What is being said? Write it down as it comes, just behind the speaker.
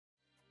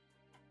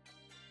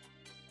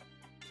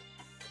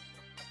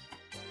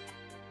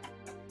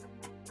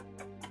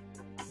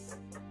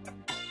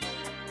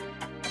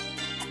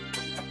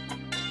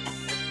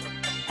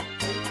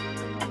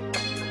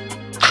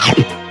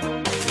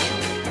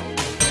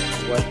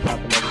What's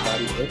poppin',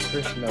 everybody? It's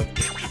Christian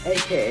Oates,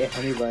 aka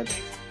Honeybunch,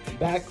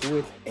 back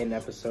with an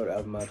episode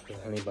of Munch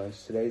with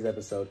Honeybunch. Today's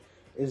episode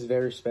is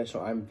very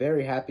special. I'm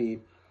very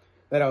happy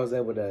that I was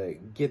able to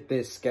get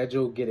this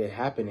scheduled, get it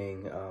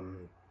happening.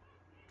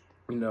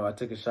 I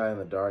took a shot in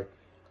the dark.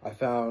 I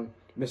found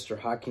Mr.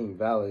 Hakeem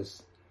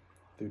Valles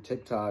through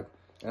TikTok,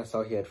 and I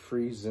saw he had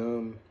free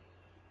Zoom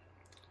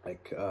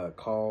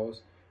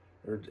calls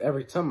or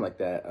something like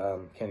that.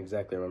 Can't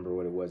exactly remember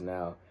what it was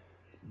now,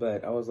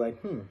 but I was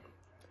like,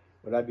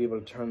 would I be able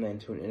to turn that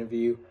into an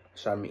interview? I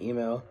shot him an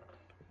email.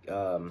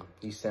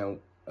 He sent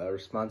a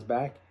response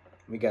back.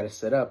 We got it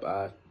set up.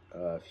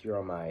 If you're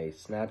on my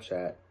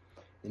Snapchat,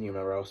 then you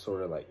remember I was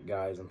sort of like,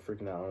 guys, I'm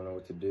freaking out. I don't know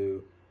what to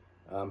do.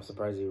 I'm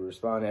surprised he would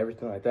respond,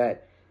 everything like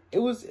that. It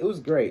was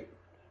great.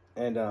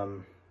 And,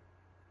 I'm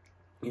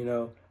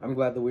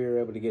glad that we were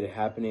able to get it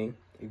happening.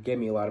 It gave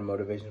me a lot of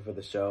motivation for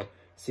the show,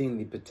 seeing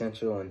the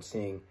potential and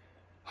seeing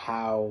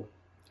how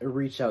a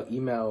reach out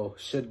email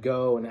should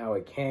go and how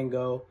it can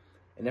go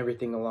and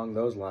everything along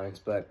those lines.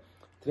 But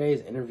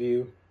today's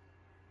interview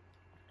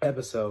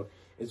episode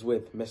is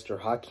with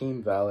Mr.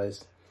 Hakeem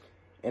Valles,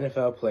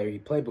 NFL player. He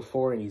played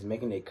before and he's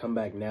making a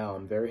comeback now.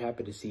 I'm very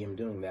happy to see him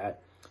doing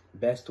that.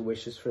 Best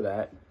wishes for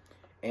that.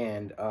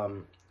 And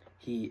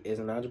he is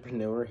an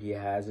entrepreneur. He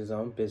has his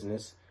own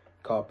business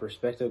called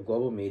Perspective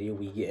Global Media.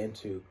 We get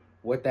into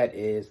what that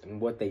is and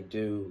what they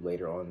do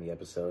later on in the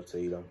episode, so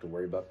you don't have to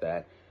worry about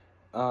that.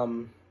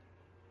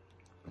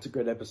 It's a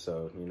great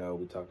episode.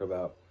 We talk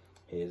about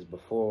his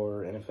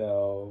before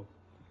NFL,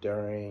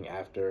 during,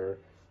 after,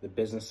 the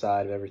business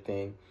side of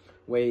everything,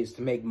 ways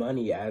to make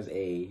money as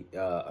a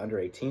under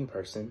 18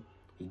 person.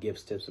 He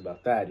gives tips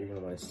about that. You're going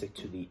to want to stick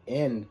to the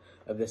end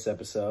of this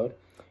episode.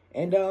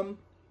 And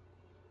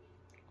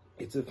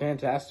it's a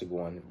fantastic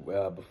one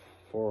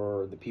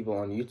for the people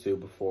on YouTube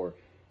before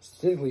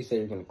specifically say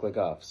you're going to click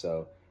off.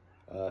 So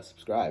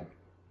subscribe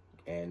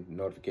and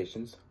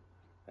notifications.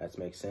 That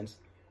makes sense.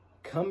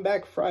 Come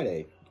back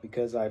Friday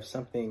because I have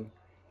something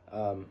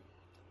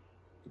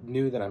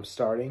new that I'm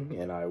starting,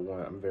 and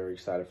I'm very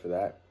excited for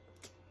that.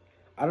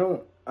 I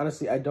don't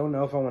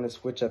know if I want to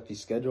switch up the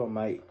schedule. I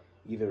might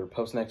either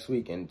post next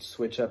week and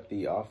switch up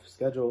the off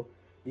schedule,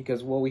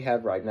 because what we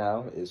have right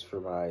now is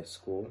for my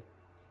school.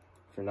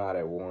 If you're not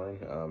at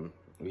Warren,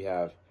 we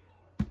have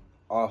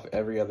off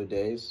every other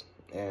days,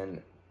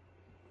 and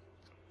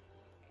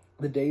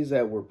the days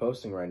that we're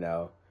posting right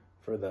now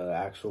for the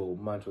actual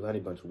Munch with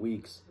Honeybunch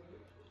weeks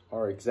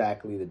are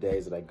exactly the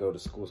days that I go to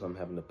school, so I'm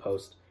having to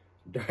post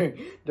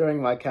during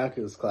my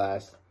calculus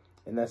class,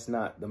 and that's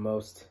not the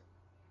most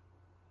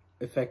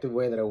effective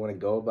way that I want to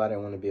go about it. I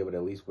want to be able to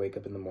at least wake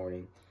up in the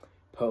morning,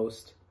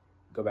 post,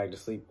 go back to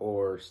sleep,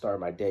 or start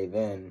my day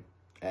then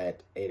at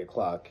 8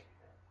 o'clock.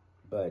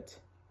 But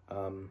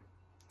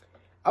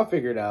I'll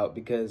figure it out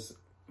because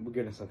we're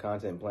getting some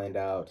content planned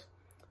out.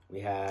 We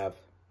have,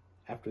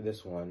 after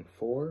this one,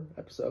 4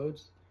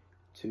 episodes,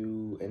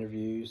 2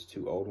 interviews,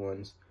 2 old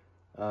ones.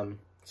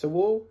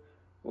 So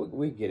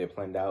we get it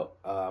planned out.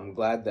 I'm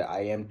glad that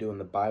I am doing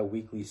the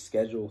bi-weekly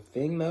schedule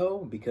thing, though,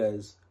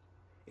 because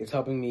it's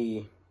helping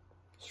me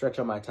stretch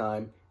out my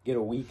time, get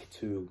a week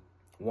to,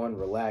 one,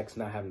 relax,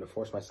 not having to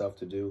force myself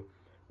to do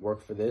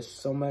work for this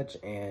so much,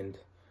 and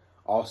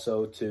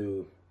also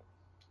to,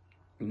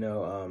 what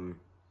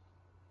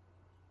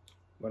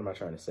am I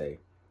trying to say?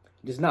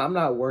 I'm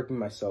not working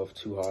myself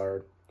too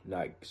hard,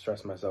 not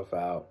stressing myself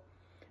out,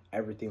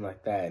 everything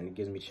like that, and it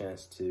gives me a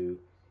chance to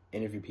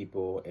interview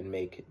people and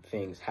make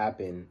things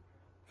happen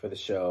for the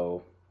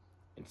show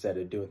instead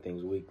of doing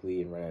things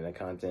weekly and running out of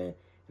content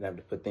and having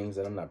to put things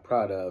that I'm not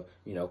proud of,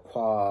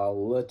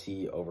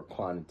 quality over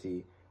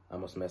quantity. I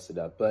almost messed it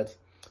up, but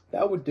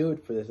that would do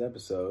it for this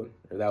episode,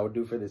 or that would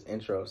do for this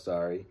intro,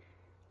 sorry.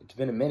 It's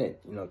been a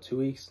minute, 2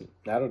 weeks,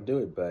 that'll do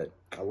it, but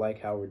I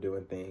like how we're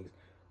doing things.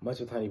 Munch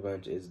with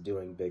Honeybunch is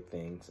doing big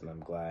things, and I'm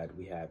glad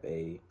we have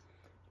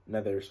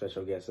another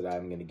special guest that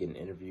I'm going to get an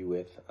interview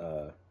with.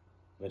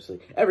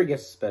 Eventually, every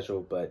guest is special,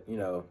 but in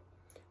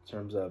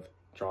terms of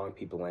drawing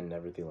people in and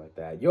everything like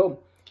that,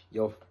 you'll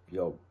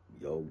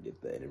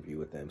get the interview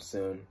with them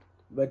soon.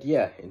 But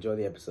yeah, enjoy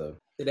the episode.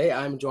 Today,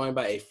 I'm joined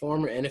by a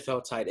former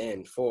NFL tight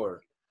end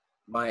for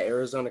my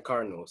Arizona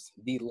Cardinals,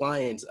 the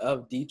Lions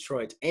of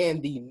Detroit,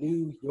 and the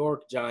New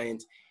York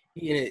Giants.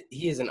 He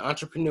is an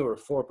entrepreneur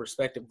for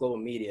Perspective Global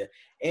Media,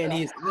 and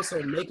he is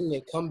also making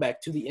a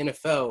comeback to the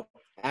NFL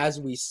as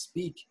we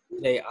speak.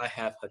 Today, I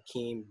have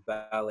Hakeem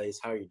Valles.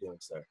 How are you doing,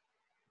 sir?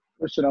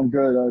 Christian, I'm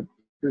good. I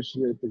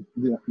appreciate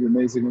the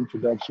amazing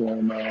introduction,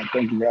 and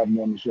thank you for having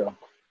me on the show.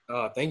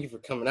 Thank you for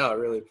coming out. I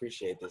really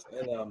appreciate this.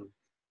 And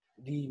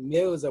the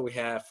meals that we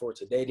have for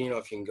today, do you know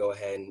if you can go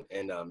ahead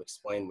and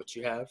explain what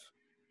you have?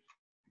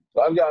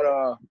 So I've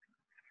got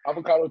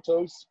avocado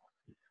toast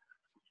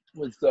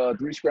with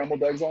 3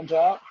 scrambled eggs on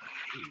top.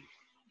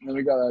 And then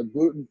we got a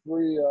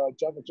gluten-free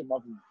chocolate chip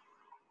muffin.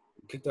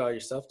 You cooked it all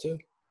yourself, too?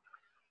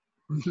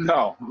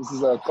 No, this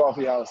is a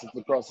coffee house. It's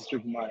across the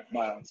street from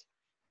my house.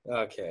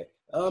 Okay.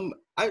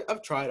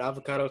 I've tried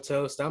avocado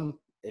toast. I'm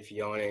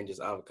iffy on it and just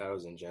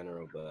avocados in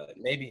general, but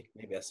maybe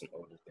that's an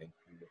older thing.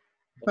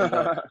 And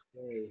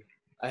today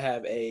I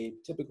have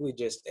typically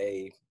just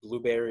a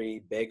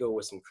blueberry bagel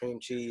with some cream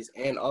cheese,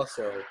 and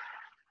also I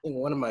think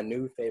one of my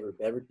new favorite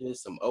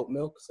beverages, some oat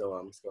milk. So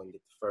I'm just going to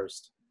get the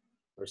first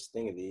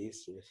thing of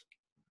these.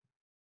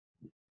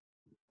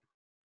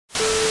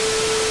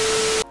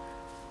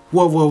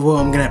 Whoa, whoa, whoa,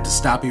 I'm gonna have to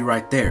stop you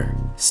right there.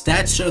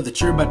 Stats show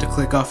that you're about to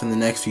click off in the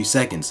next few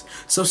seconds,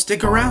 so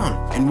stick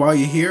around. And while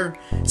you're here,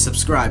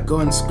 subscribe. Go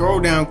and scroll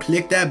down,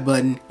 click that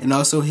button, and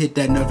also hit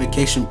that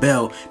notification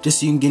bell just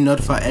so you can get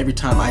notified every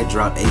time I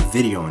drop a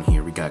video on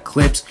here. We got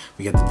clips,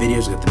 we got the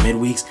videos, we got the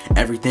midweeks,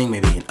 everything,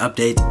 maybe an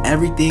updates,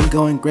 everything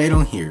going great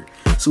on here.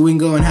 So we can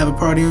go and have a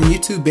party on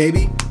YouTube,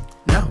 baby.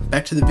 Now,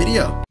 back to the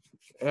video.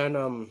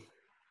 And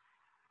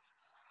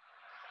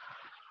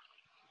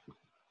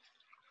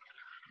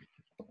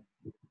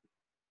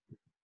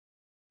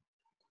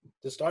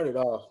to start it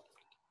off,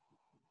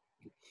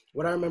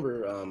 what I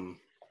remember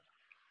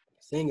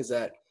seeing is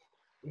that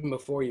even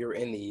before you were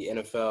in the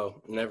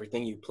NFL and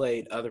everything, you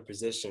played other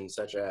positions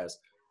such as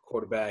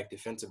quarterback,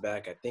 defensive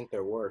back. I think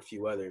there were a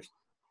few others.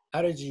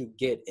 How did you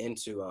get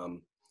into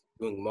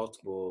doing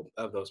multiple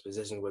of those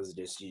positions? Was it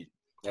just you,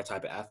 that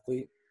type of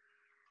athlete?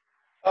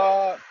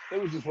 It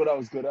was just what I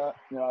was good at.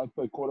 You know, I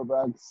played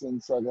quarterback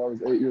since like I was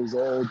 8 years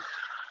old.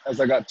 As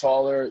I got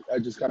taller, I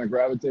just kind of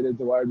gravitated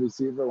to wide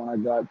receiver. When I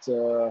got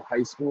to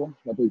high school,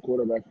 I played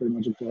quarterback pretty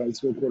much up to high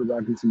school,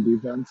 quarterback and some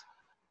defense.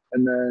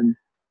 And then,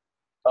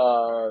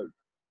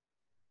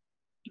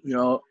 you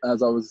know,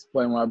 as I was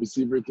playing wide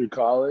receiver through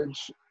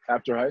college,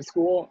 after high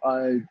school,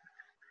 I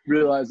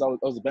realized I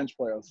was a bench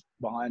player. I was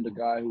behind a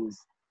guy who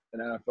was an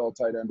NFL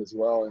tight end as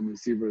well and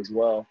receiver as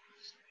well.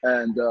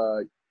 And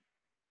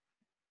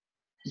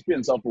just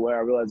being self-aware,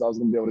 I realized I was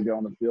going to be able to get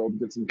on the field,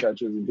 get some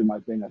catches, and do my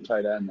thing at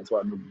tight end. That's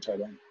why I moved to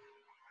tight end.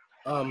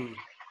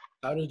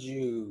 How did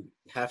you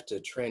have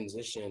to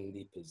transition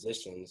the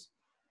positions?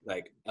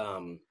 Like,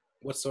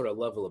 what sort of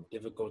level of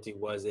difficulty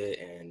was it?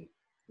 And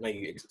I know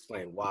you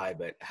explained why,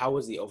 but how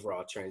was the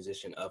overall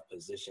transition of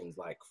positions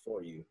like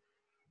for you?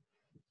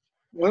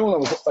 When I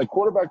was like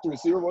quarterback to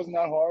receiver wasn't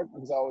that hard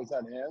because I always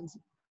had hands.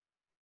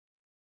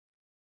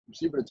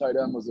 Receiver to tight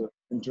end was an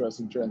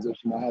interesting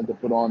transition. I had to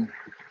put on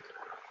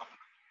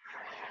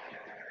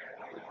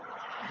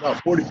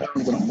about 40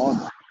 pounds in a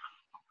month.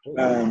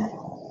 And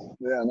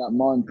yeah, in that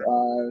month,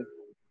 I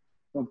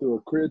went through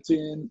a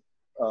creatine,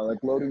 like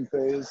loading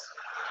phase.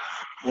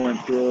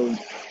 Went through,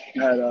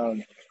 had a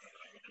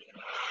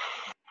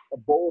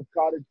bowl of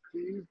cottage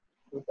cheese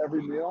with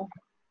every meal,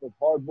 with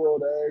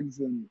hard-boiled eggs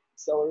and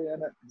celery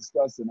in it.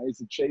 Disgusting. I used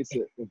to chase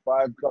it with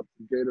 5 cups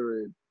of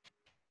Gatorade.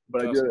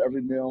 But I did it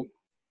every meal.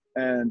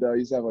 And I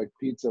used to have like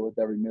pizza with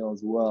every meal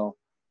as well.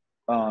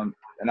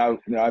 And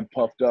I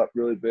puffed up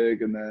really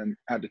big and then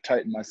had to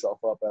tighten myself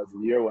up as the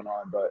year went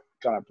on, but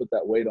kind of put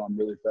that weight on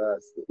really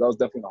fast. That was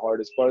definitely the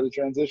hardest part of the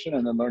transition.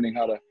 And then learning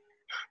how to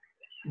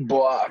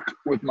block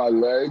with my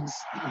legs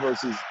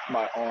versus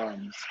my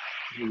arms.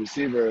 The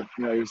receiver,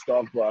 you know, you're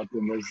stop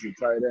blocking. There's the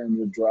tight end,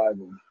 you're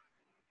driving.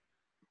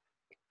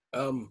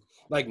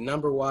 Like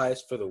number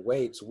wise for the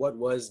weights, what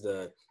was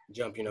the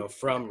jump, you know,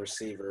 from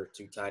receiver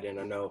to tight end?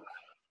 I know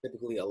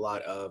typically a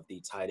lot of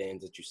the tight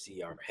ends that you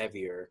see are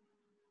heavier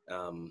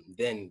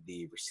than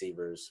the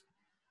receivers.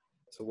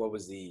 So what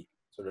was the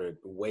sort of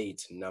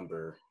weight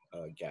number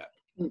gap?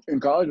 In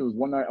college, it was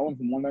I went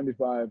from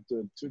 195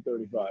 to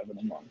 235 in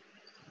a month.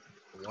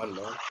 1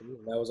 month?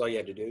 That was all you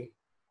had to do?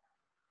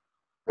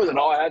 Wasn't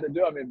all I had to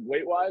do. I mean,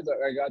 weight-wise,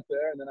 I got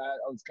there, and then I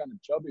was kind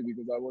of chubby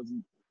because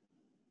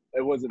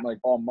it wasn't like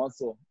all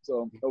muscle.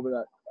 So over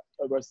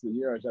the rest of the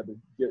year, I just had to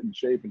get in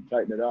shape and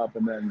tighten it up,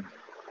 and then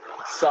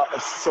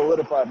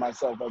solidify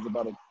myself as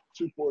about a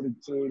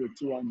 242 to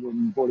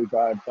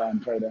 245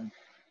 pound tight end.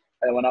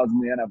 And when I was in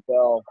the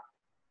NFL,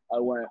 I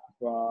went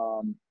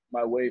from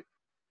my weight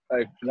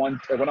when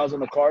I was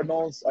in the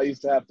Cardinals, I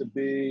used to have to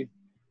be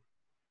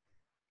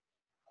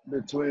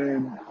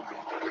between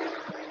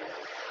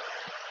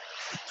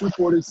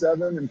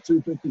 247 and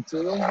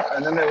 252,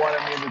 and then they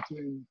wanted me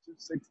between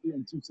 260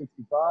 and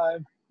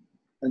 265,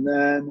 and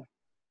then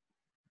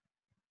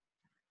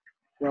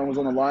when I was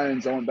on the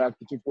Lions, I went back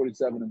to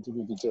 247 and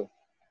 252.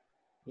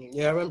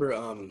 Yeah, I remember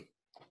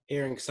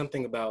hearing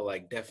something about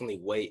like definitely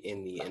weight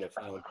in the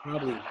NFL and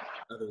probably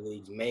other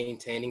leagues.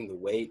 Maintaining the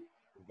weight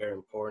is very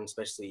important,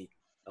 especially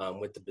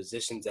with the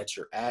positions that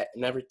you're at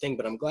and everything.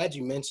 But I'm glad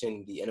you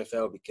mentioned the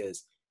NFL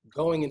because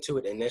going into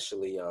it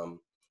initially,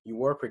 you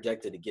were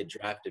projected to get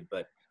drafted,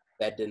 but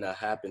that did not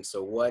happen.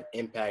 So what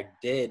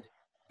impact did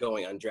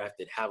going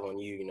undrafted have on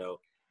you, you know,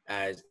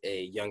 as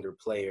a younger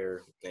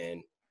player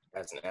and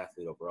as an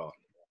athlete overall?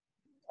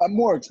 I'm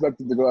more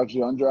expected to go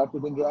actually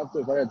undrafted than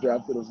drafted. If I got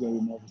drafted, it was going to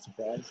be more of a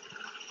surprise.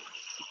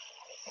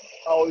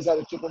 I always had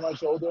a chip on my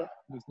shoulder,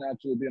 just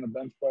naturally being a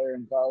bench player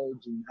in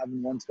college and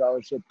having one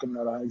scholarship coming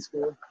out of high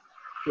school.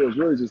 So it was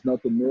really just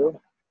nothing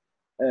new.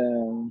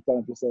 And kind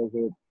of just like,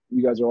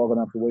 you guys are all going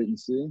to have to wait and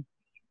see.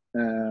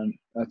 And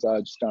that's how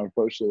I just kind of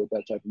approached it with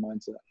that type of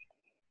mindset.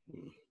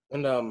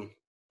 And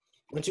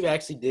once you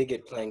actually did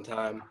get playing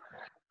time,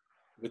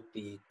 with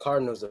the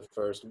Cardinals at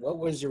first, what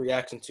was your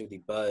reaction to the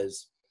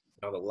buzz,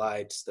 the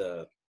lights,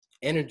 the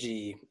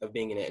energy of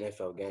being in an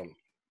NFL game?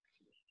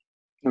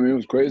 I mean, it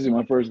was crazy.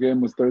 My first game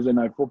was Thursday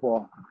Night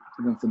Football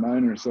against the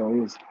Niners, so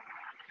it was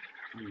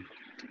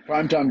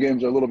primetime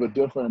games are a little bit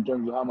different in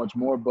terms of how much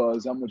more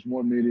buzz, how much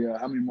more media,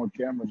 how many more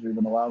cameras are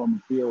even allowed on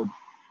the field,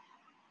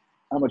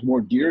 how much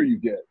more gear you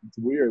get. It's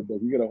weird,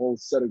 but you get a whole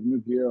set of new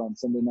gear on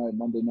Sunday night,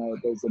 Monday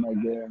night, Thursday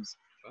night games.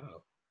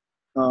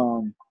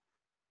 Wow.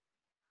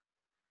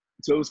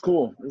 So it was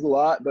cool. It was a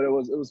lot, but it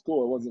was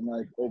cool. It wasn't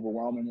like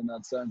overwhelming in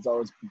that sense. I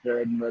was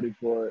prepared and ready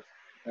for it,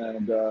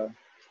 and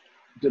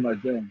did my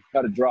thing.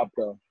 Had a drop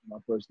though, my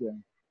first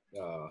game.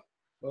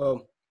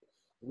 Well,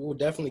 we'll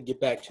definitely get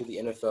back to the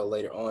NFL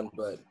later on,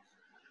 but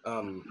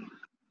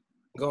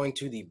going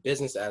to the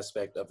business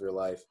aspect of your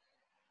life,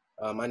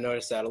 I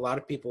noticed that a lot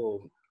of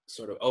people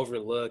sort of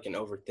overlook and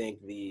overthink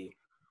the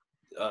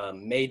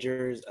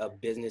majors of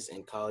business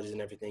in colleges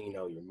and everything, you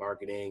know, your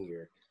marketing,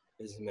 your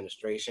business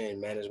administration,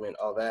 management,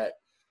 all that.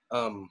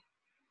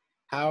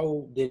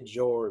 How did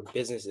your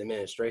business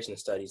administration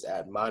studies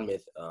at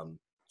Monmouth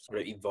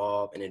sort of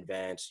evolve and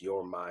advance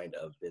your mind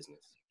of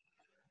business?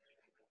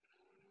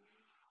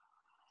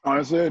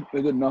 Honestly, it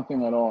did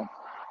nothing at all.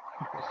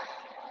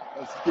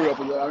 I screwed up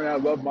with that. I mean, I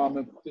love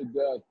Monmouth to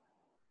death.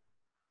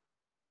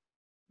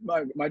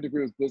 My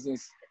degree was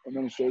business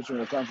administration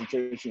with a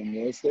concentration in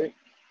real estate.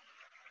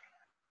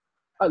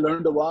 I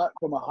learned a lot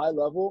from a high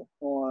level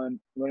on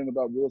learning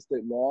about real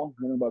estate law,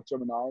 learning about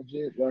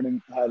terminology,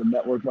 learning how to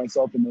network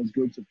myself in those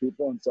groups of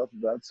people and stuff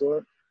of that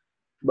sort.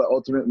 But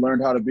ultimately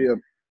learned how to be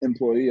an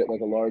employee at like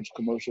a large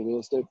commercial real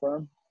estate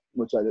firm,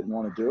 which I didn't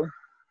want to do.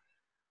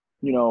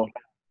 You know,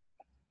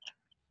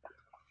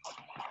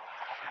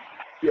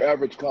 your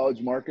average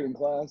college marketing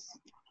class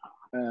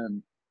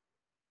and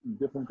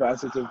different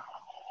facets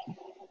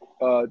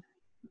of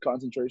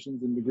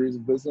concentrations and degrees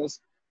of business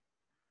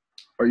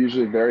are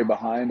usually very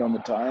behind on the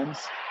times.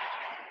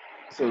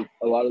 So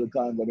a lot of the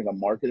times I think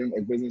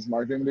a business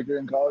marketing degree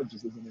in college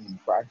just isn't even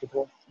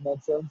practical in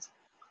that sense.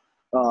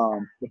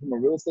 But from a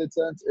real estate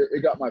sense,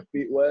 it got my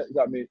feet wet. It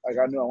got me, like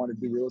I knew I wanted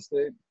to do real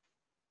estate.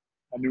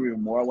 I knew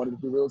even more I wanted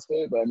to do real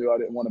estate, but I knew I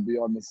didn't want to be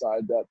on the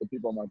side that the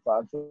people on my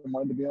platform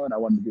wanted to be on. I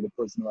wanted to be the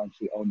person who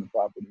actually owned the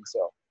property.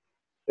 So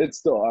it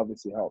still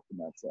obviously helped in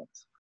that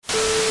sense.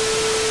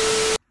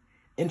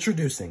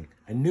 Introducing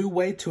a new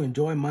way to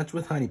enjoy Munch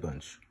with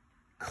Honeybunch.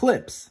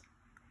 Clips.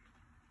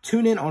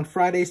 Tune in on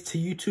Fridays to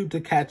YouTube to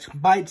catch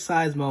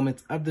bite-sized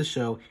moments of the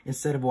show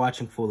instead of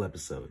watching full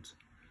episodes.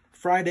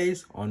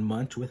 Fridays on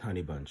Munch with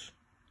Honeybunch.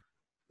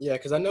 Yeah,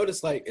 because I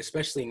noticed, like,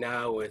 especially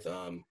now with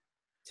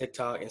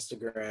TikTok,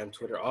 Instagram,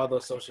 Twitter, all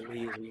those social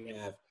medias, we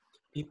have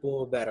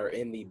people that are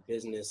in the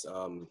business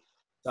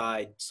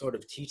side sort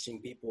of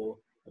teaching people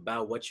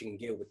about what you can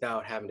get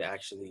without having to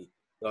actually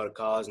go to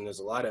college. And there's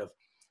a lot of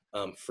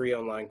free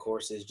online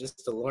courses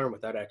just to learn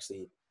without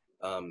actually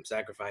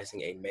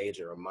sacrificing a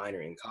major or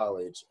minor in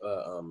college.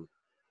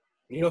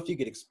 If you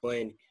could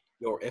explain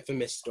your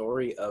infamous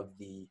story of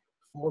the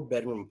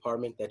 4-bedroom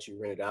apartment that you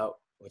rented out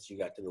once you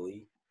got to the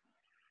league.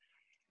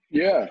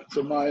 Yeah,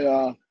 so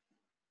my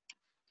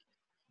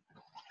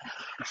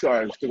sorry,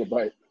 I just took a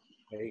bite.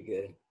 Very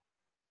good.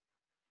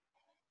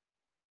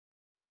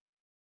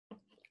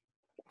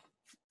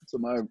 So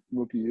my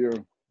rookie year,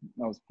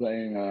 I was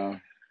paying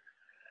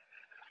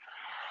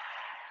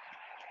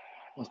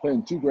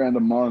 $2,000 a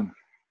month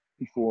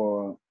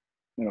for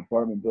an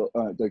apartment built,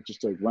 like just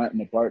to rent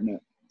an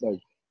apartment,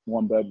 like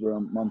 1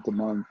 bedroom, month to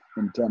month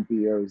in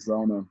Tempe,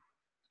 Arizona.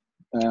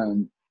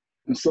 And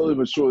slowly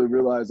but surely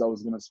realized I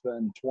was going to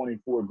spend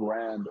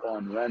 $24,000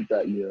 on rent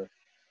that year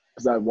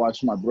because I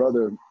watched my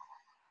brother,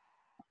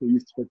 who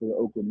used to play for the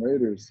Oakland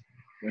Raiders,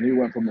 when he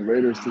went from the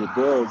Raiders to the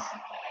Bills,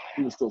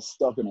 he was still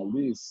stuck in a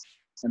lease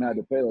and had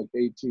to pay like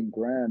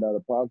 $18,000 out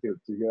of pocket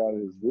to get out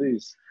of his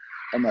lease.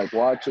 And like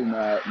watching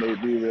that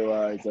made me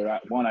realize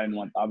that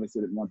one,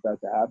 obviously didn't want that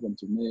to happen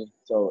to me.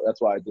 So that's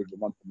why I did the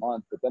month to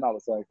month. But then I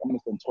was like, I'm going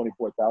to spend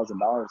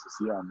 $24,000 this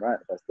year on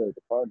rent if I stay at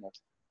the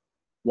Cardinals.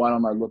 Why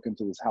don't I look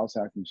into this house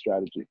hacking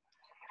strategy?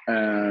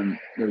 And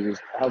there's this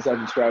house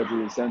hacking strategy.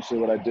 Essentially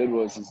what I did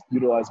was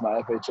utilize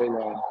my FHA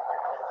loan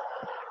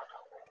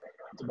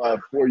to buy a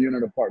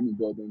 4-unit apartment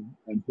building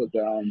and put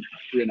down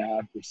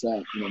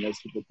 3.5%.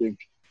 Most people think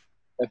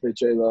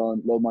FHA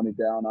loan, low money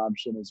down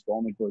option is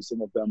only for a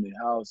single family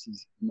house. And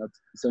that's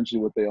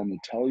essentially what they only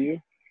tell you.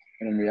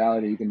 And in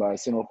reality, you can buy a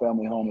single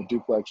family home, a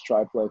duplex,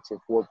 triplex, or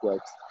fourplex,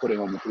 putting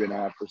on the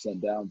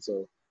 3.5% down.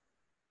 So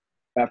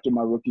after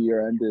my rookie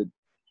year ended,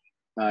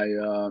 I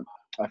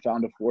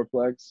found a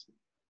fourplex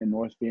in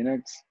North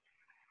Phoenix,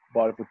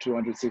 bought it for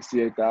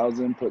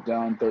 $268,000, put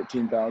down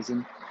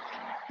 $13,000,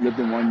 lived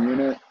in 1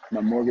 unit.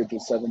 My mortgage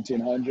was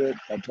 $1,700.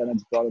 My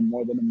tenants brought in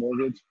more than a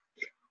mortgage.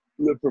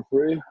 Lived for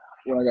free.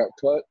 When I got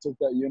cut, took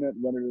that unit,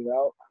 rented it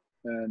out,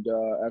 and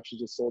actually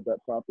just sold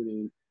that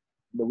property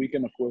the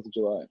weekend of 4th of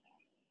July.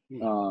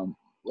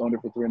 Owned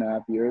it for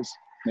 3.5 years.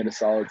 Made a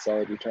solid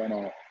return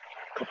on it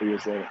a couple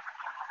years later.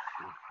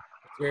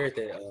 It's weird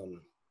that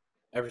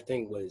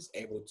everything was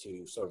able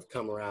to sort of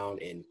come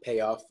around and pay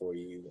off for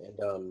you.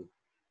 And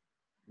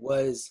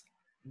was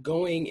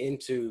going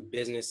into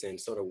business and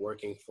sort of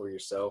working for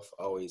yourself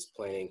always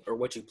planning, or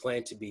what you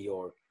plan to be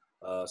your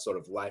sort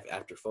of life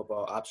after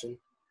football option?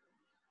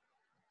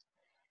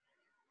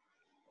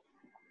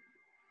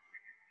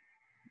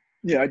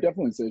 Yeah, I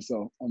definitely say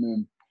so. I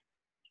mean,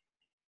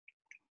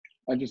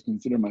 I just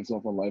consider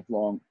myself a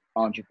lifelong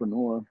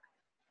entrepreneur.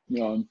 You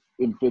know,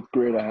 in fifth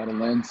grade, I had a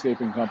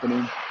landscaping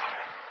company.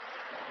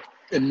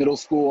 In middle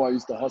school, I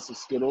used to hustle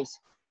Skittles.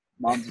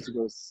 My mom used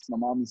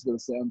to go to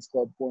Sam's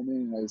Club for me,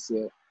 and I used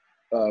to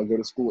go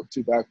to school with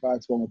two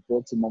backpacks, one with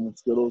books and one with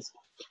Skittles.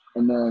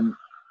 And then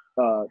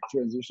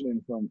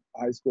transitioning from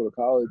high school to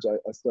college,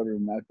 I started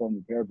an iPhone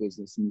repair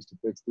business and used to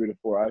fix 3 to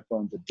 4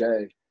 iPhones a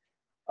day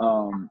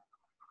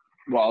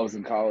while I was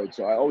in college.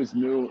 So I always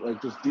knew,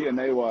 like, just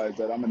DNA-wise,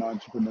 that I'm an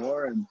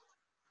entrepreneur, and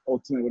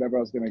ultimately whatever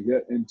I was going to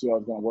get into, I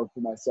was going to work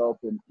for myself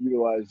and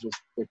utilize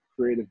just the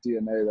creative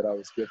DNA that I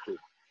was gifted.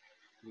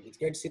 It's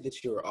great to see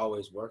that you were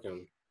always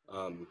working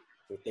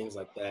for things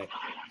like that.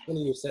 It's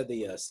funny you said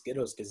the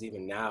Skittles, because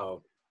even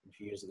now, a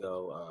few years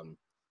ago,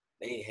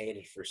 they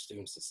hated for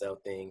students to sell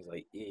things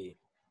like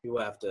people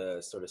have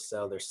to sort of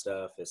sell their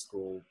stuff at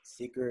school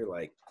secret,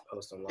 like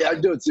post online. Yeah, I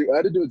had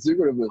to do it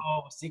secretively.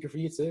 Oh, secret for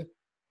you too?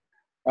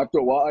 After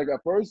a while,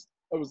 at first,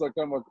 it was like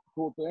kind of a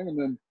cool thing, and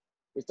then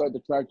they started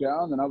to crack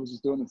down, and I was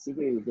just doing it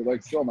secretly. But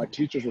like, still, my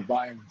teachers were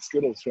buying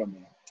Skittles from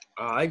me.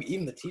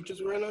 Even the teachers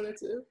were in on it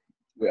too?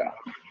 Yeah.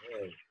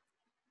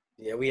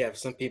 Yeah, we have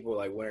some people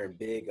like wearing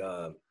big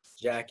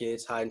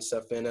jackets, hiding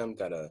stuff in them,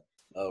 got a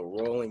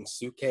rolling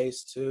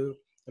suitcase too.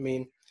 I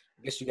mean,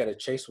 I guess you got to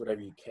chase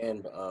whatever you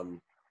can. But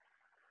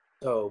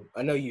so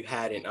I know you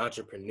had an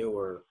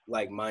entrepreneur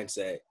like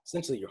mindset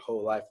essentially your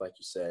whole life, like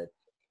you said,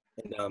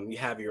 and you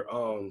have your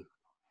own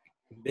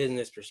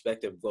business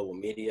perspective, global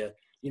media.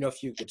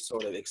 If you could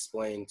sort of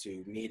explain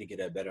to me to get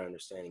a better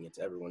understanding and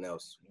to everyone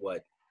else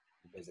what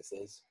business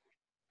is.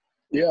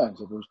 Yeah,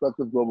 so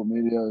Perspective Global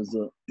Media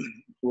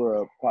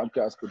we're a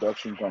podcast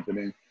production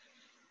company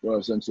where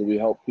essentially we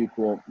help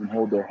people and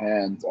hold their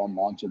hands on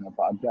launching a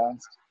podcast.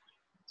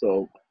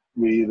 So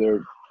we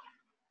either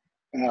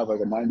have like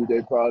a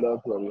 90-day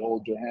product where we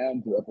hold your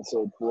hand through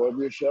episode 4 of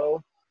your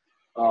show,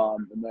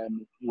 and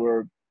then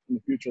we're in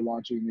the future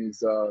launching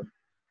these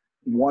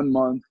 1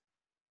 month,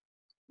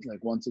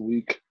 like once a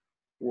week,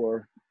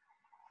 or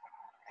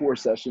 4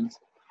 sessions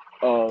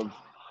of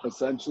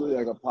essentially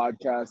like a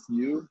podcast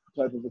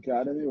type of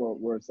academy, where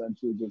we're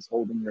essentially just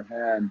holding your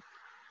hand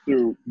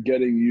through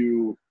getting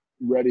you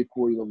ready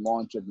for the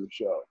launch of your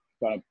show.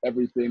 Kind of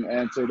everything,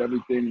 answered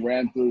everything,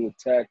 ran through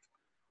the tech,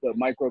 the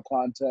micro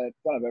content,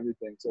 kind of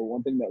everything. So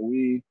one thing that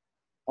we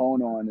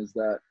hone on is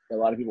that a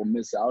lot of people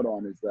miss out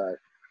on is that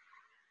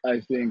I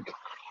think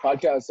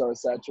podcasts are a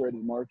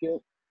saturated market,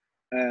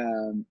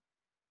 and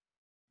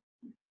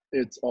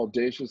it's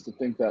audacious to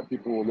think that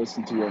people will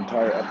listen to your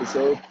entire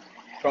episode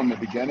from the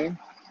beginning.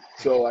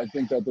 So I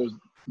think that there's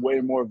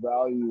way more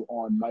value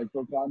on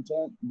micro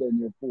content than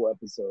your full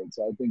episode.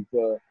 So I think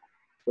the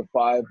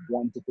 5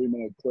 1 to 3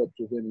 minute clips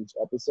within each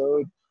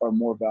episode are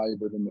more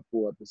valuable than the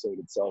full episode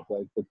itself.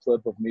 Like the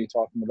clip of me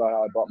talking about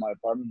how I bought my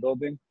apartment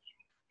building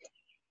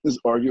is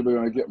arguably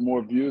going to get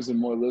more views and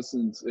more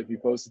listens if you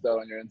posted that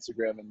on your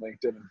Instagram and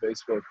LinkedIn and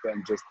Facebook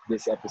than just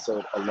this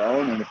episode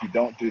alone. And if you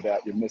don't do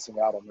that, you're missing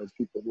out on those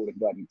people who would have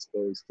gotten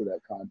exposed to that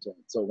content.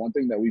 So one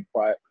thing that we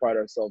pride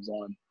ourselves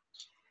on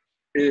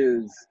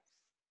is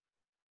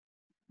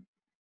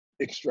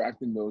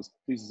extracting those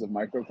pieces of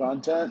micro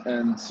content,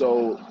 and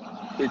so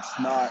it's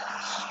not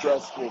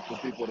stressful for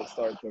people to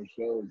start their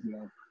shows.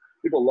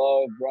 People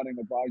love running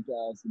a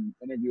podcast and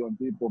interviewing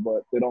people,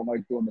 but they don't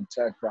like doing the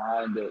tech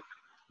behind it,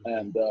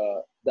 and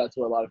that's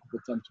where a lot of people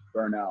tend to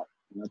burn out,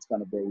 and that's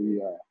kind of where we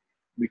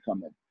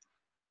come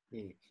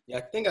in. Yeah,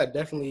 I think I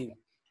definitely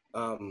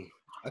I'm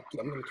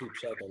gonna keep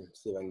checking,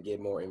 see if I can get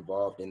more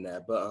involved in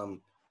that. But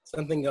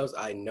something else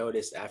I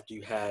noticed after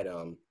you had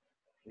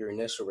your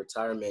initial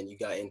retirement, you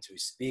got into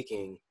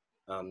speaking,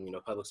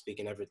 public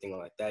speaking, everything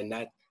like that. And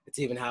that's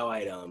even how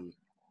I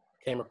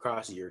came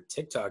across your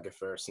TikTok at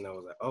first. And I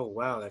was like, oh,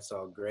 wow, that's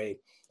all great.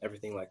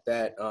 Everything like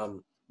that.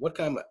 What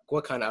kind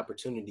of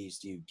opportunities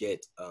do you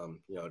get,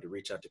 to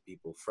reach out to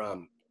people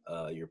from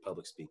your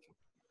public speaking?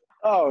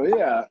 Oh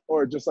yeah.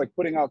 Or just like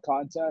putting out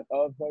content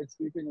of like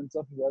speaking and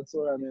stuff of that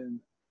sort. I mean,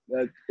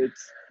 the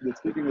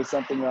speaking is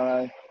something that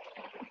I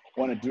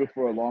want to do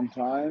for a long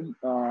time.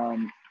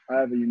 I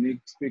have a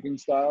unique speaking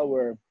style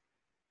where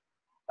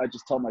I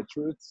just tell my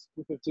truths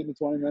for 15 to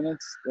 20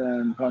 minutes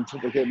and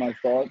pontificate my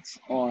thoughts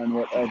on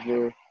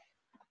whatever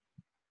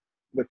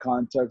the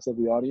context of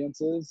the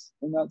audience is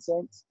in that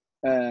sense.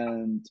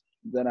 And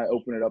then I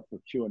open it up for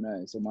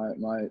Q&A. So my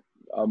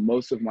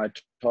most of my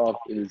talk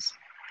it's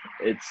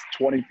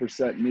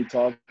 20% me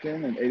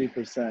talking and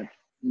 80%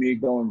 me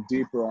going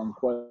deeper on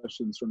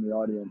questions from the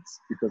audience,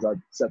 because I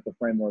set the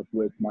framework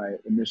with my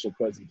initial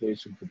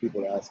presentation for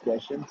people to ask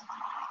questions.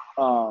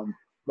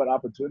 But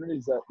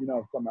opportunities that,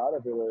 have come out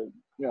of it are,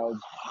 a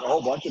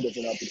whole bunch of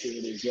different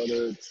opportunities,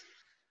 whether it's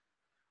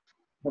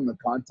from the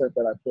content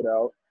that I put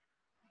out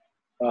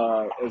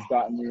has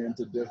gotten me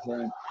into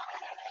different.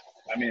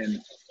 I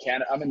mean,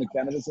 I'm in the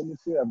cannabis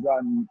industry. I've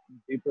gotten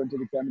deeper into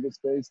the cannabis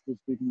space through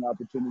speaking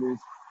opportunities.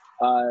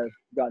 I've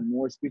gotten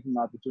more speaking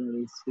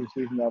opportunities through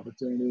speaking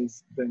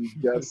opportunities, been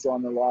guests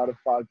on a lot of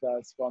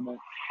podcasts from it,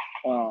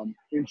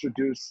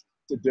 introduced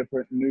to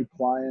different new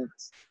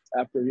clients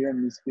after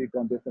hearing me speak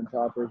on different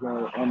topics.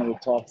 One of the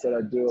talks that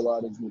I do a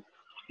lot is the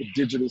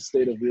digital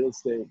state of real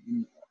estate.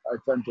 And I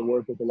tend to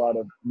work with a lot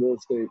of real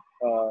estate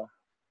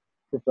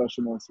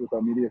professionals with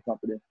our media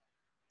company.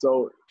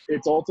 So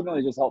it's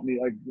ultimately just helped me.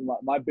 Like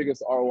my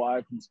biggest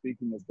ROI from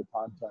speaking is the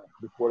content,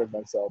 recording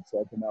myself, so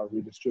I can now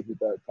redistribute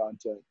that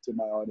content to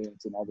my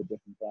audience and all the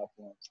different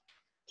platforms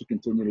to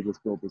continue to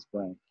just build this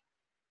brand.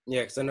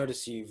 Yeah, because I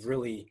noticed you've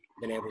really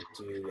been able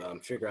to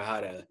figure out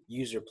how to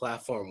use your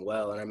platform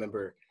well. And I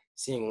remember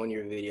seeing one of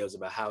your videos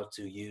about how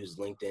to use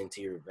LinkedIn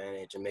to your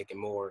advantage and make it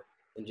more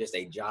than just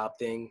a job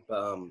thing.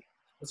 But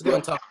let's go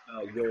and talk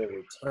about your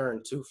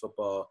return to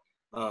football.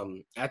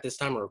 At this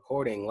time of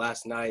recording,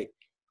 last night,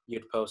 you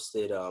had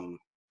posted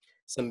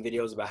some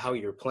videos about how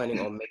you're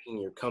planning on making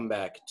your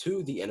comeback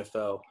to the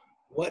NFL.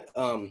 What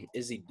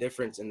is the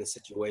difference in the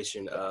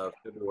situation of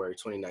February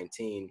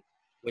 2019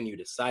 when you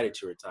decided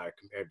to retire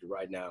compared to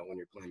right now when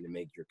you're planning to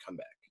make your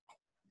comeback?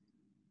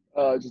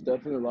 Just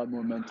definitely a lot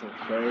more mental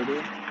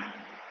clarity.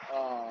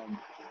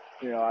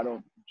 I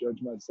don't judge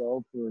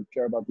myself or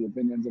care about the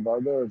opinions of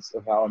others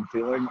of how I'm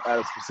feeling at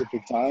a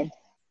specific time.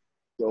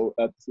 So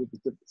at the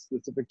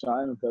specific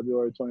time in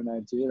February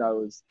 2019, I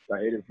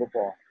hated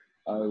football.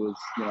 I was,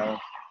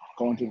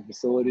 going to the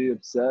facility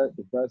upset,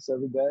 depressed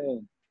every day,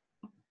 and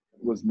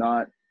was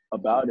not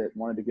about it.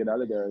 Wanted to get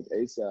out of there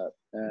ASAP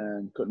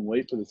and couldn't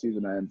wait for the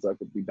season to end so I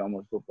could be done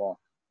with football.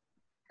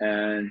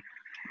 And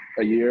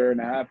a year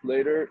and a half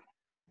later,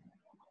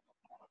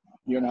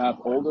 year and a half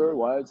older,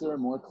 wiser,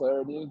 more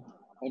clarity,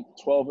 and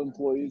 12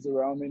 employees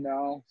around me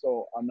now.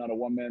 So I'm not a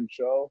one-man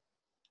show.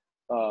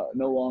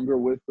 No longer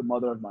with the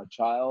mother of my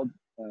child,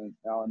 and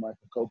now in like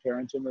a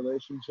co-parenting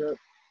relationship.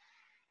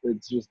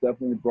 It's just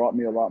definitely brought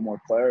me a lot more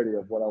clarity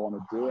of what I want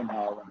to do and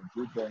how I want to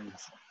do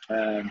things,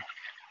 and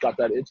got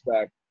that itch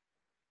back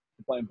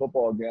to playing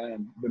football again,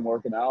 and been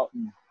working out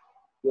and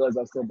realized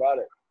I still got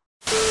it.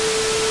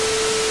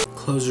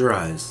 Close your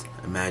eyes.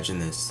 Imagine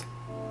this.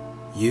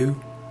 You,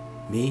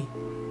 me,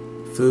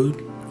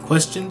 food,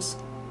 questions?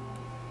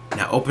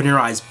 Now open your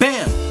eyes.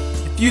 Bam!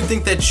 If you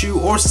think that you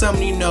or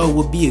someone you know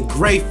would be a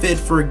great fit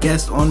for a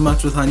guest on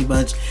Munch with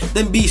Honeybunch,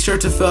 then be sure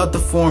to fill out the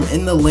form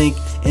in the link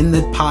in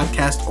the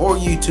podcast or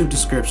YouTube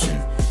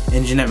description.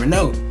 And you never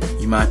know,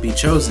 you might be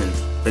chosen.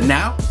 But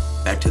now,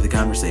 back to the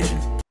conversation.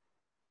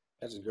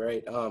 That's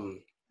great.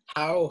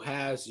 How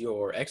has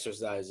your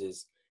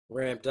exercises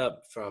ramped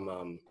up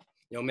from,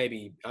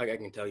 maybe I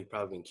can tell you've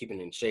probably been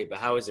keeping in shape, but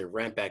how has it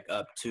ramped back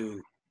up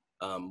to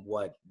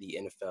what the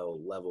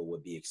NFL level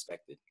would be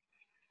expected?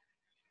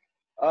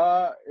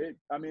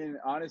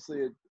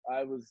 Honestly,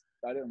 I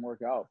didn't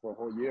work out for a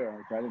whole year.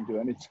 Like, I didn't do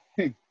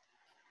anything.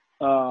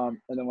 And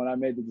then when I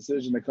made the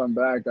decision to come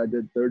back, I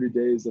did 30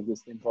 days of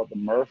this thing called the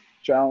Murph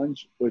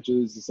Challenge, which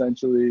is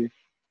essentially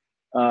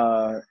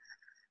 100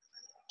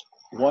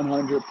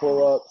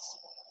 pull-ups,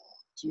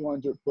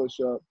 200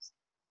 push-ups,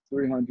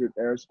 300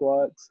 air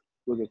squats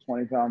with a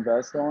 20-pound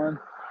vest on.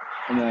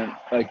 And then,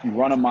 you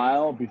run a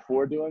mile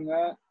before doing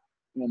that,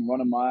 and then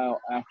run a mile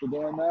after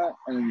doing that,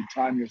 and then you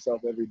time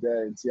yourself every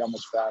day and see how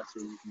much faster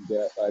you can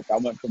get. I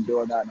went from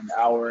doing that in an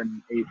hour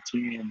and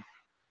 18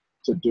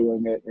 to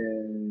doing it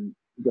in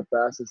the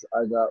fastest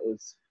I got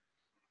was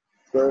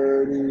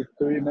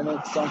 33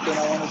 minutes something,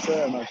 I want to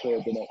say. I'm not sure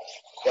what the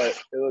next, but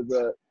it was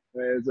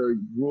a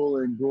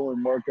grueling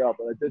workout.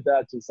 But I did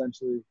that to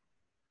essentially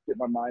get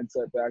my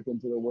mindset back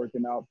into the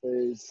working out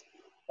phase,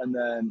 and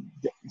then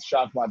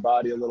shock my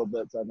body a little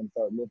bit so I can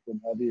start lifting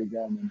heavy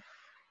again. And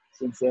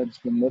since then, it's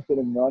been lifting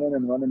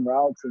and running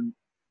routes. And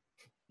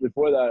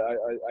before that,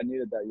 I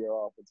needed that year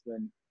off. It's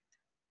been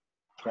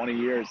 20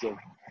 years of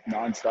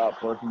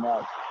nonstop working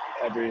out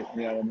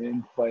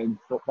playing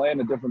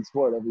a different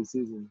sport every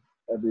season,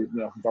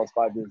 since I was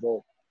 5 years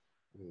old.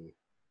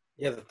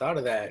 Yeah, the thought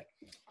of that,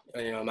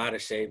 I'm out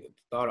of shape. The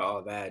thought of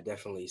all that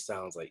definitely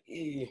sounds like,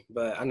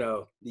 but I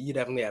know you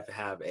definitely have to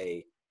have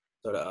a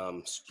sort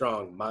of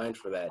strong mind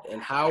for that.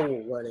 And how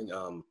will running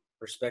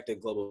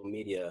Perspective Global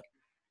Media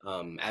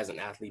as an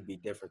athlete be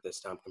different this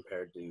time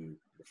compared to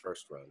the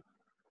first run?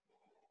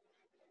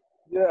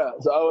 Yeah,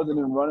 so I wasn't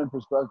in running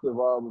Perspective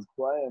while I was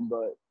playing,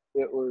 but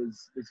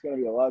it's going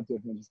to be a lot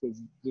different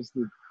just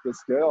the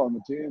scale and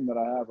the team that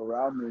I have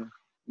around me,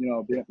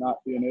 not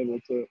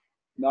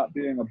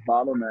being a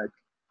bottleneck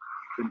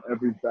in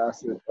every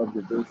facet of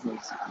the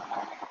business.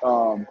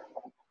 So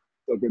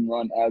I can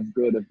run as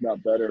good, if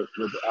not better,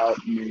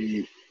 without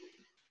me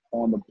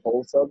on the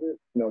pulse of it,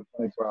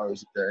 24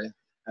 hours a day.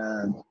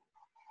 And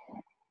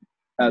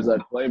as I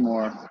play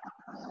more,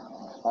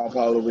 I'll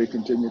probably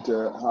continue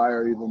to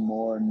hire even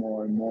more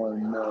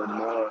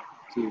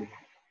to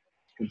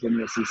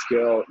continuously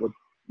scale with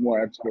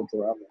more experts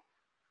around me.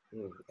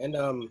 And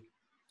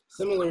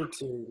similar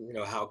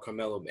to, how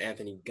Carmelo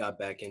Anthony got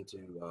back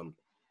into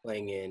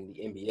playing in the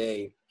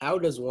NBA, how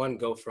does one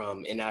go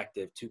from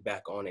inactive to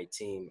back on a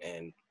team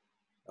and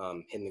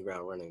hitting the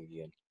ground running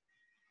again?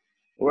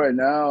 Right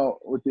now,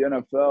 with the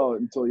NFL,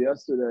 until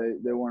yesterday,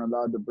 they weren't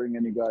allowed to bring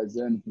any guys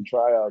in for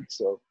tryouts.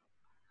 So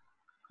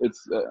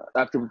it's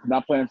after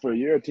not playing for a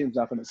year, a team's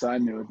not going to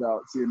sign me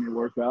without seeing me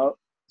work out.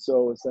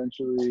 So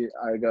essentially,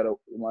 I got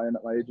my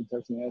agent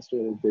texted me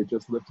yesterday. They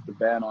just lifted the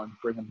ban on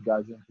bringing the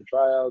guys in for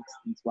tryouts.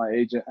 It's my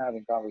agent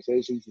having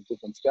conversations with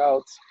different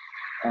scouts,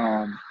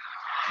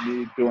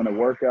 me doing a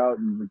workout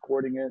and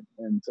recording it,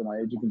 and so my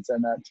agent can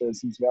send that to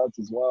some scouts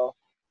as well.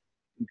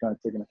 I'm kind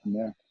of taking it from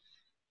there.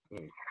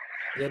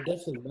 Yeah, it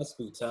definitely must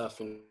be tough,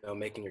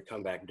 making your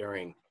comeback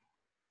during,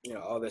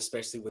 all that,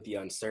 especially with the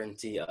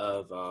uncertainty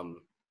of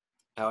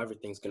how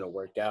everything's going to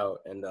work out.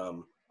 And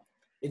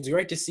it's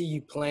great to see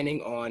you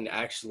planning on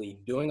actually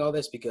doing all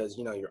this because,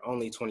 you're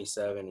only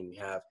 27 and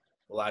you have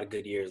a lot of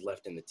good years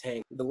left in the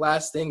tank. The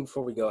last thing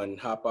before we go and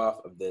hop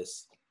off of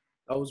this,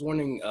 I was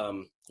wondering,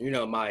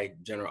 my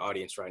general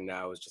audience right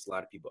now is just a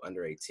lot of people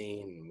under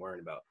 18 and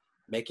worrying about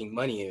making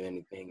money or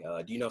anything.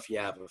 Do you know if you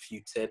have a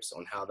few tips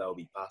on how that will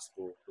be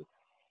possible with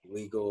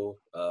legal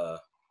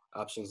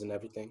options and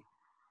everything?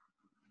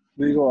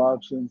 Legal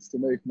options to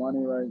make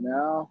money right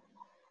now?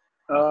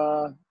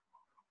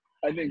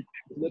 I think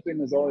flipping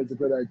is always a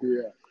good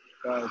idea.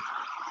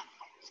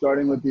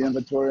 Starting with the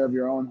inventory of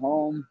your own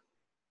home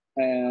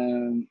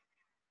and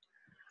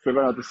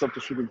figuring out the stuff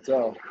that you can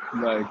sell,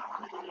 like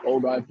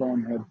old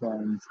iPhone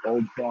headphones,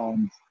 old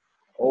phones,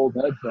 old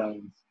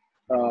headphones,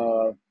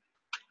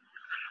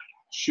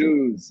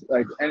 shoes.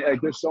 Like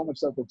there's so much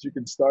stuff that you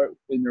can start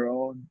in your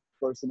own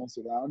personal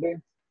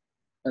surrounding,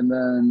 and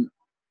then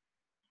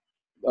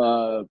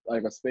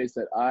like a space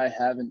that I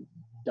haven't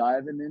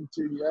diving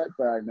into yet,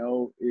 but I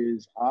know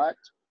is hot,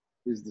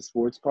 is the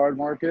sports card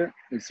market.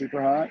 It's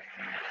super hot.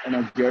 I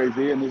know Gary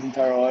Vee and his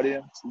entire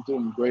audience is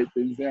doing great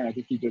things there. And I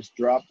think he just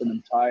dropped an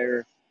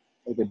entire,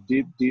 like a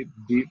deep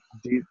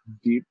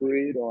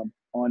read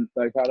on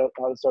like how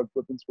to start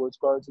flipping sports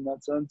cards in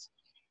that sense.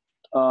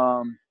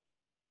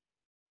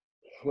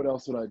 What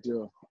else would I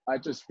do? I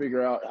just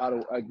figure out how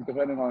to, like,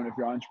 depending on if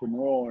you're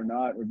entrepreneurial or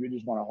not, or if you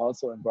just want to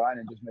hustle and grind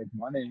and just make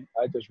money,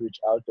 I just reach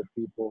out to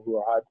people who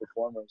are high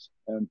performers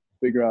and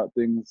figure out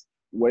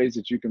ways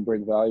that you can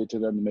bring value to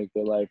them to make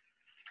their life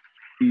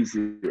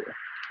easier.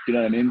 You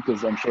know what I mean?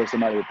 Because I'm sure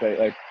somebody would pay.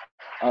 Like,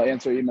 I'll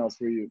answer emails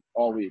for you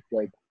all week.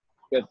 Like,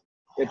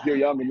 if you're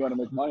young and you want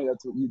to make money,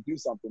 that's what you do,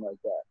 something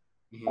like that.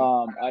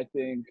 Mm-hmm. I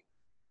think,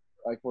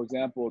 like, for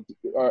example,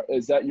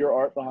 is that your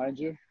art behind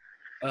you?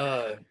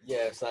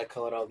 Yeah, so I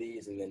colored all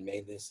these and then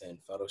made this in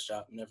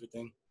Photoshop and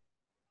everything.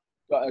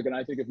 But again,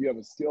 I think if you have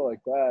a skill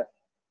like that,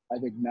 I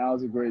think now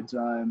is a great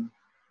time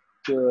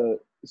to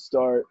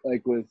start.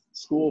 Like, with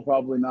school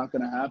probably not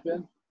going to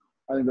happen.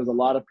 I think there's a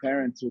lot of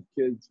parents with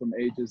kids from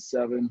ages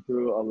 7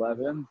 through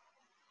 11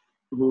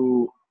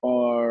 who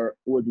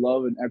would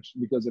love an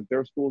extra, because if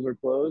their schools are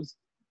closed,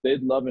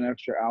 they'd love an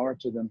extra hour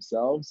to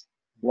themselves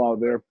while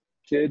their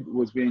kid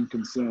was being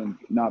consumed,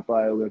 not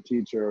by their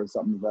teacher or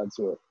something of that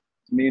sort.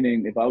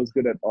 Meaning, if I was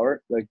good at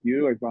art, like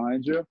you, like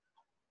behind you,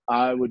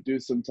 I would do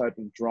some type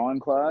of drawing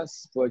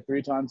class for like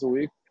 3 times a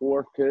week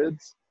for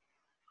kids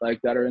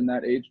like that are in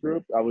that age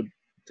group. I would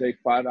take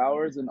 5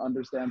 hours and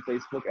understand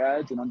Facebook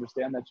ads and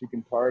understand that you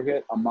can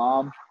target a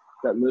mom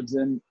that lives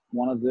in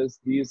one of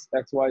these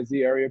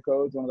XYZ area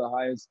codes, one of the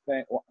highest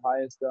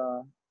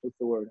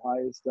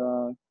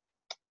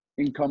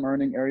income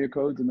earning area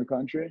codes in the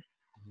country.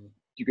 Mm-hmm.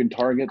 You can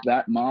target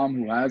that mom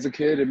who has a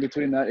kid in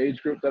between that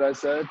age group that I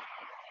said,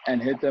 and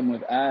hit them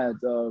with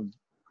ads of,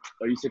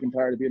 are you sick and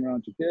tired of being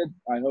around your kid?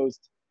 I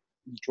host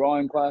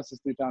drawing classes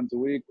 3 times a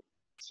week.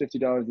 It's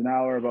 $50 an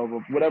hour, blah,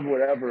 blah,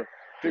 whatever.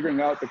 Figuring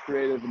out the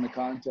creative and the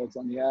context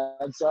on the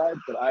ad side.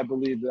 But I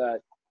believe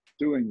that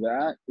doing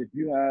that, if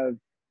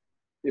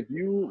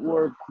you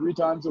work 3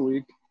 times a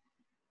week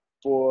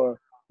for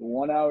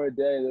 1 hour a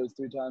day, those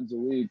 3 times a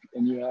week,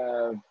 and you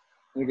have,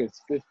 I think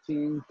it's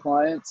 15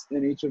 clients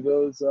in each of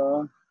those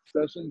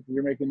sessions,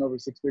 you're making over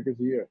 6 figures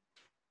a year.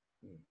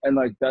 And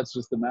like, that's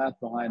just the math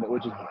behind it,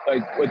 which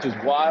is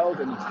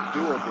wild, and it's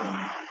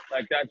doable.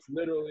 Like, that's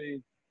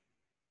literally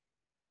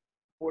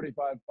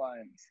 45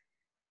 clients,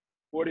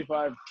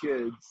 45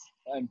 kids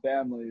and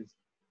families.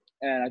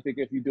 And I think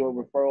if you do a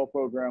referral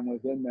program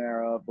within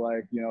there of,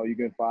 like, you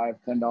get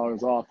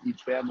 $5-10 off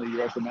each family you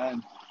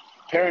recommend,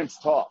 parents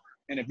talk.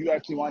 And if you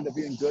actually wind up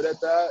being good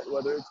at that,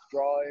 whether it's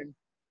drawing,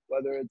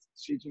 whether it's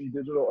teaching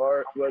digital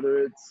art, whether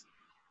it's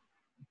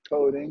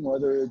coding,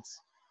 whether it's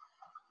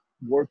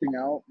working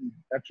out,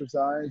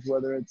 exercise,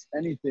 whether it's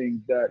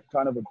anything that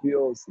kind of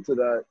appeals to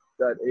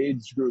that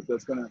age group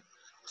that's going to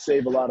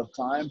save a lot of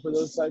time for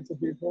those types of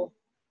people.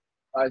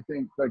 I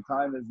think like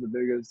time is the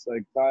biggest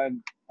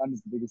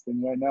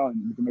thing right now,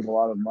 and you can make a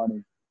lot of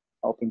money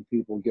helping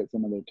people get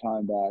some of their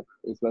time back,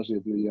 especially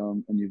if you're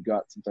young and you've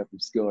got some type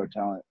of skill or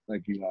talent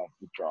like you have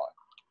with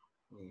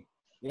drawing.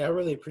 Yeah, I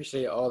really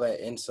appreciate all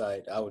that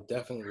insight. I would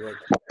definitely look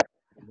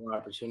for more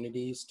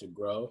opportunities to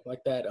grow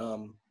like that.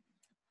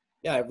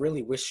 Yeah, I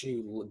really wish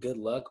you good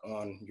luck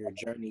on your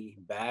journey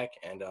back,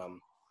 and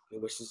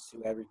good wishes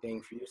to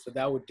everything for you. So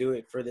that would do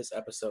it for this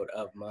episode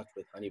of Munch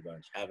with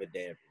Honeybunch. Have a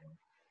day, everyone.